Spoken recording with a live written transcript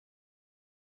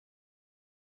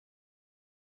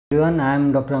Everyone, I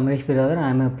am Dr. Amaresh Biradar. I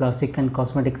am a plastic and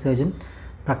cosmetic surgeon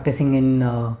practicing in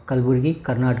Kalaburagi,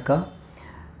 Karnataka.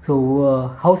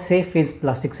 So, how safe is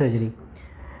plastic surgery?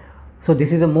 So,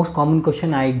 this is the most common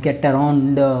question I get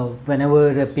around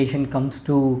whenever a patient comes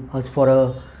to us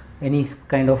for any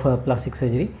kind of plastic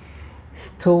surgery.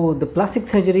 So, the plastic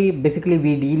surgery, basically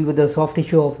we deal with the soft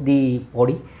tissue of the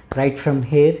body, right from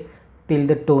hair till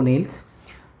the toenails.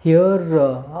 Here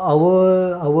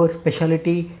our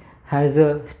specialty has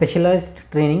a specialized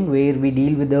training where we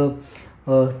deal with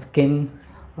the skin,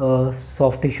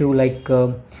 soft tissue like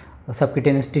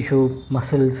subcutaneous tissue,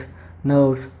 muscles,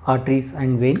 nerves, arteries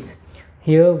and veins.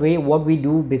 Here what we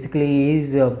do basically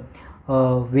is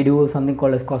we do something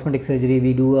called as cosmetic surgery,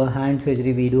 we do a hand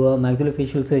surgery, we do a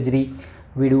maxillofacial surgery,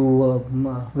 we do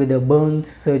with a burns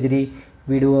surgery,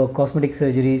 we do cosmetic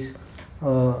surgeries.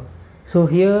 So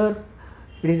here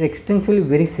it is extensively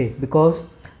very safe because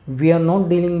we are not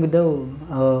dealing with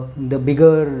the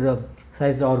bigger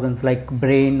sized organs like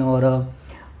brain or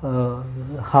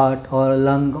heart or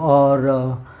lung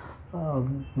or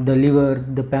the liver,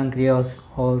 the pancreas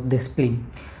or the spleen.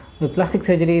 The plastic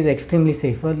surgery is extremely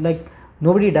safe. Like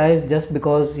nobody dies just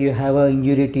because you have an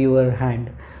injury to your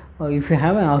hand. If you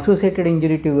have an associated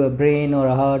injury to your brain or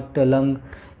a heart, a lung,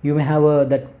 you may have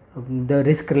the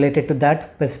risk related to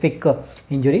that specific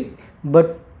injury.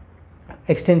 But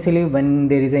extensively, when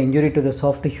there is an injury to the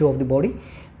soft tissue of the body,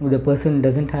 the person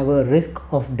doesn't have a risk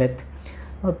of death.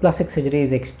 Plastic surgery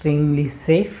is extremely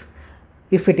safe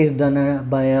if it is done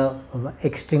by a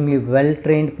extremely well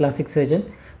trained plastic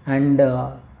surgeon and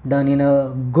done in a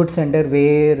good center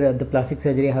where the plastic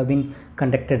surgery have been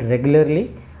conducted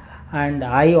regularly. And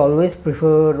I always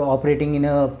prefer operating in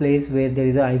a place where there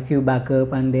is a ICU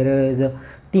backup and there is a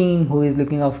team who is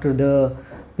looking after the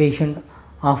patient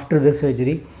after the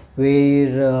surgery,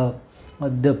 where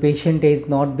the patient is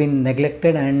not been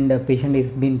neglected and the patient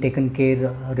is being taken care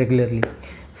regularly.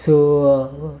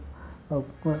 So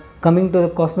coming to the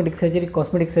cosmetic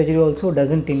surgery also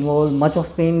doesn't involve much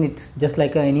of pain. It's just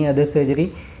like any other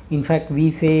surgery. In fact, we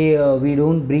say we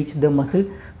don't breach the muscle,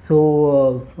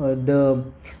 so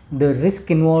the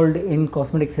risk involved in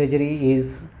cosmetic surgery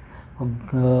is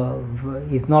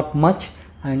not much,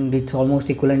 and it's almost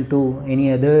equivalent to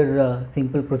any other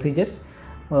simple procedures.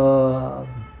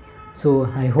 So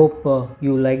I hope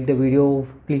you like the video.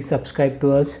 Please subscribe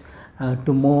to us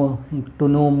to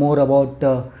know more about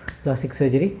plastic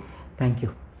surgery. Thank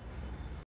you.